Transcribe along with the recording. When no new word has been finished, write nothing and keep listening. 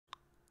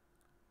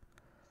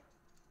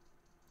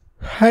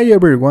Hi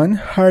everyone,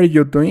 how are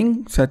you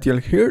doing?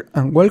 Satyal here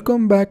and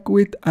welcome back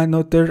with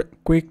another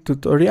quick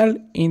tutorial.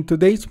 In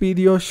today's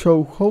video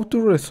show how to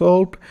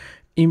resolve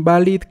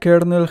invalid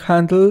kernel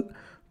handle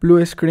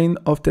blue screen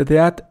of the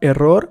dead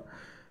error.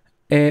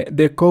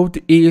 The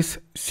code is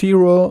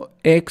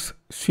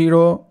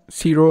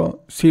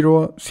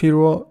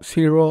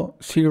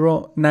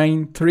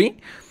 0x00000093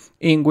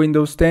 in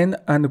Windows 10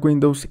 and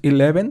Windows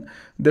 11.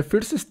 The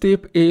first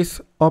step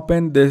is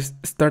open the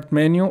start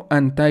menu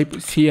and type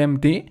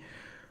cmd.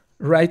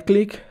 Right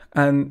click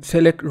and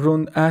select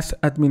run as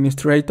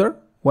administrator,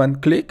 one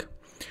click.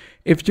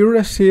 If you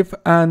receive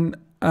an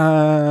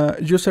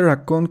user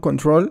account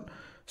control,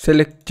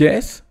 select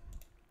yes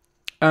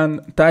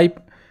and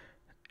type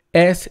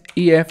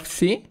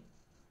sefc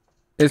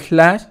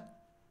slash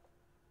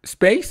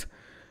space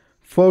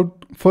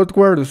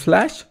forward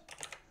slash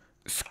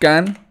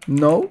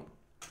scannow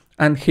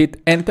and hit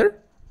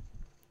enter.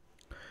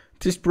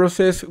 This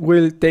process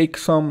will take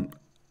some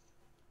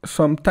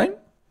time.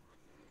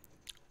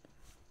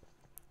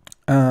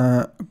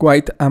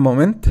 Wait a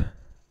moment.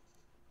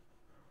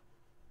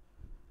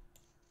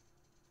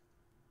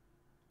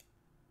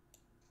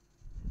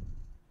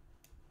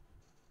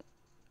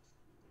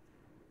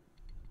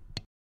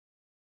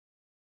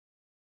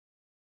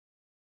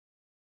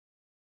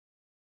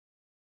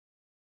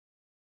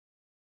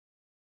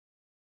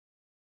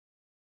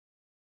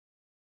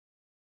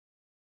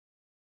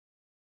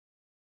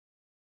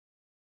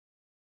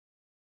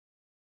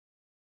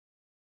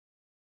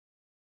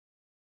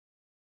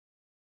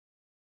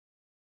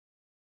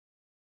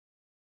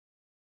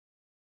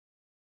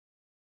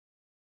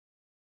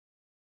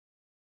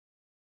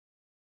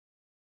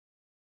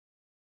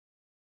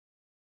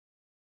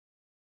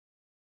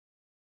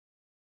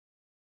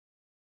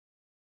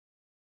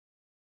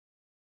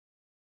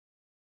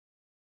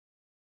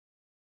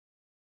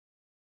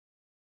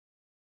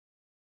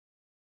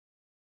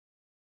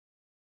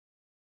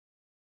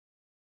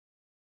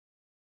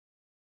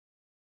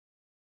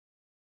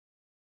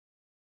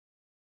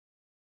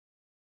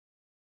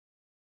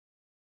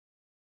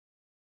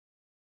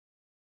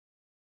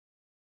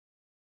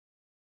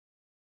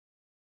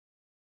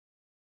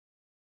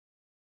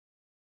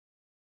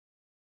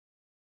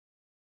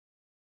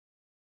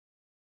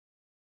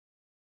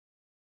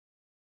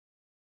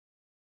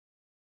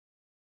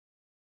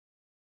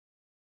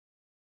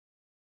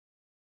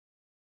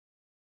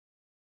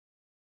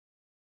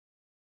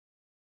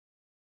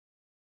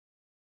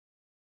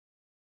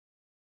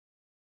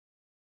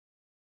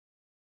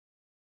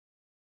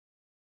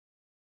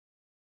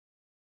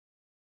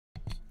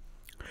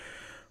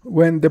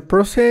 When the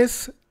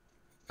process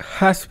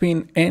has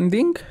been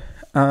ending,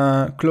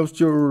 close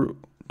your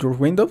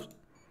Windows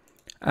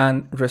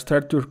and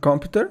restart your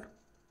computer.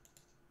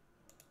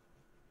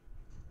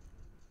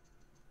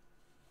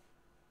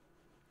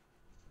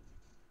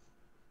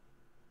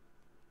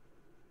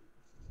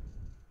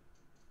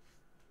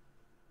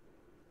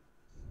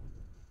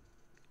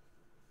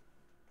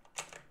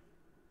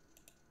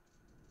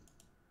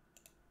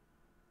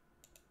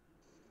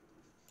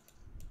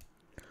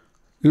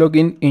 Log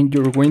in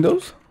your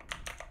Windows.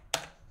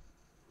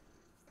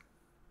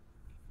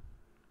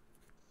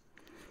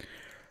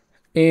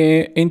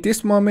 In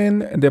this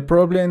moment, the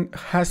problem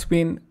has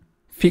been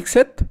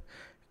fixed.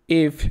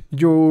 If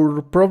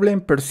your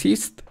problem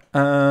persists,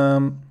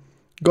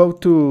 go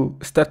to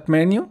Start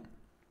menu,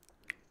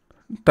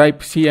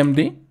 type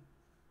cmd,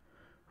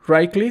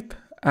 right click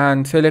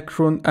and select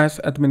Run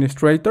as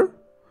Administrator.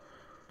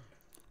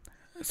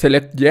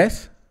 Select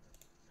Yes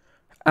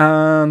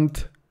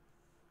and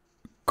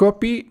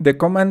copy the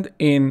command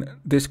in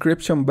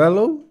description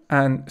below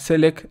and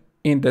select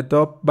in the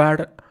top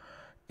bar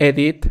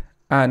Edit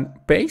and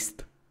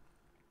paste.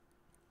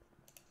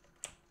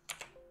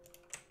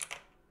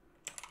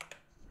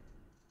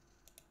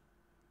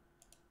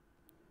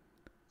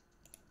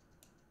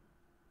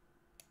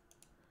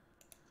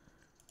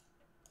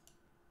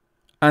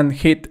 And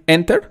hit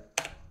enter.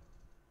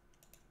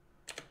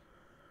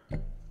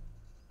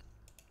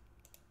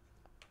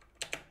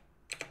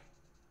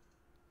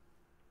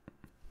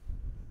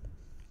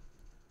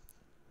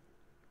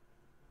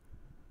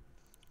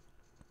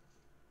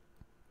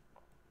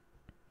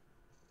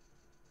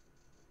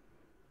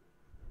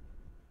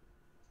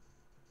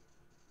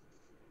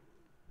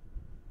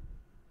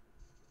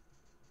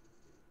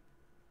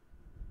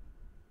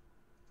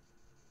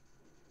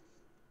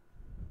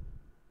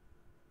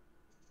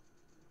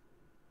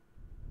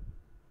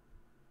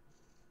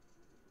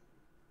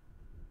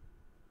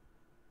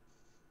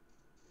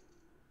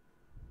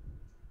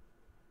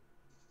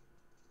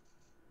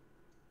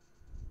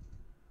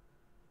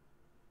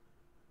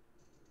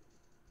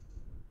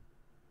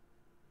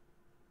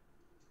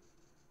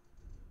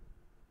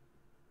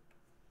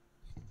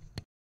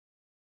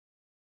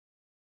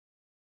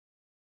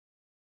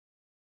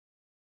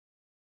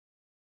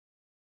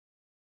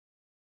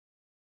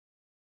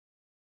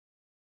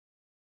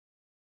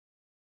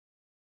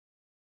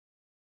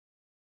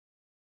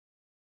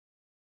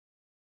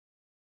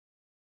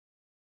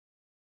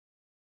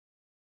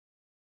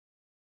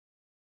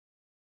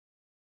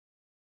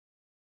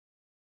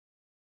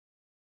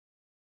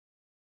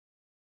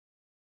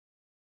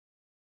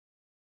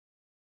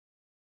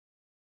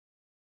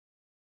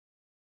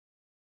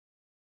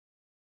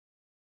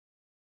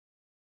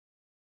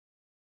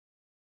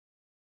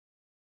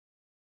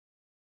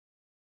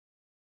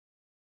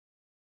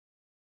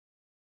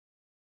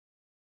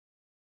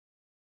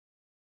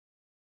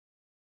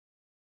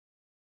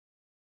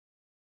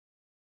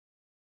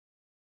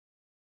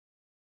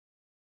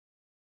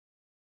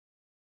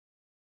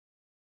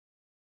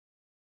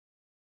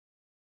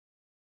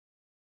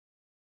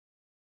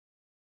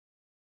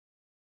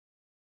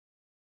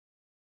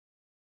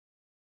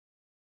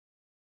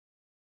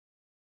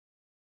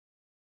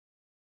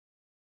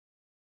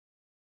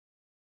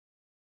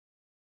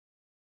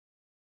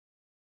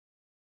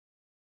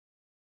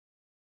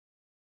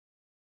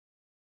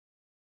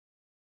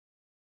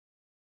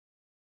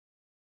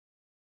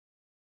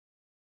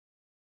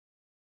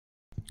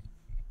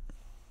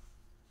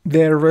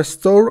 The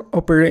restore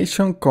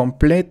operation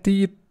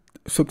completed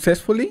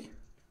successfully.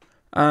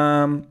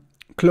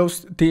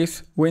 Close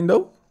this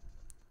window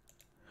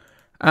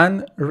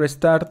and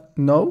restart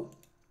now.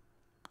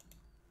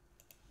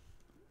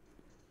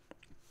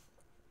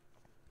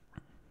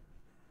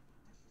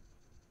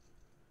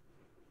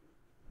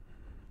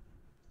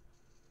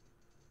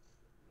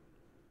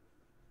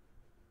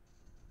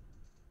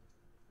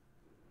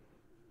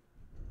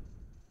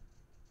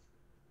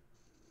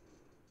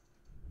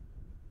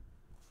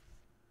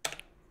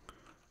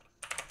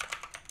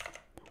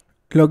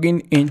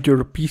 Login in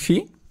your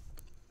PC.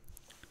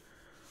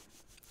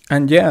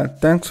 And yeah,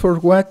 thanks for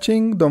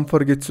watching. Don't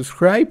forget to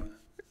subscribe.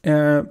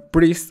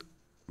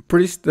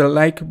 Press the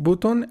like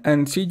button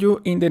and see you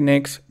in the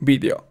next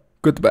video.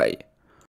 Goodbye.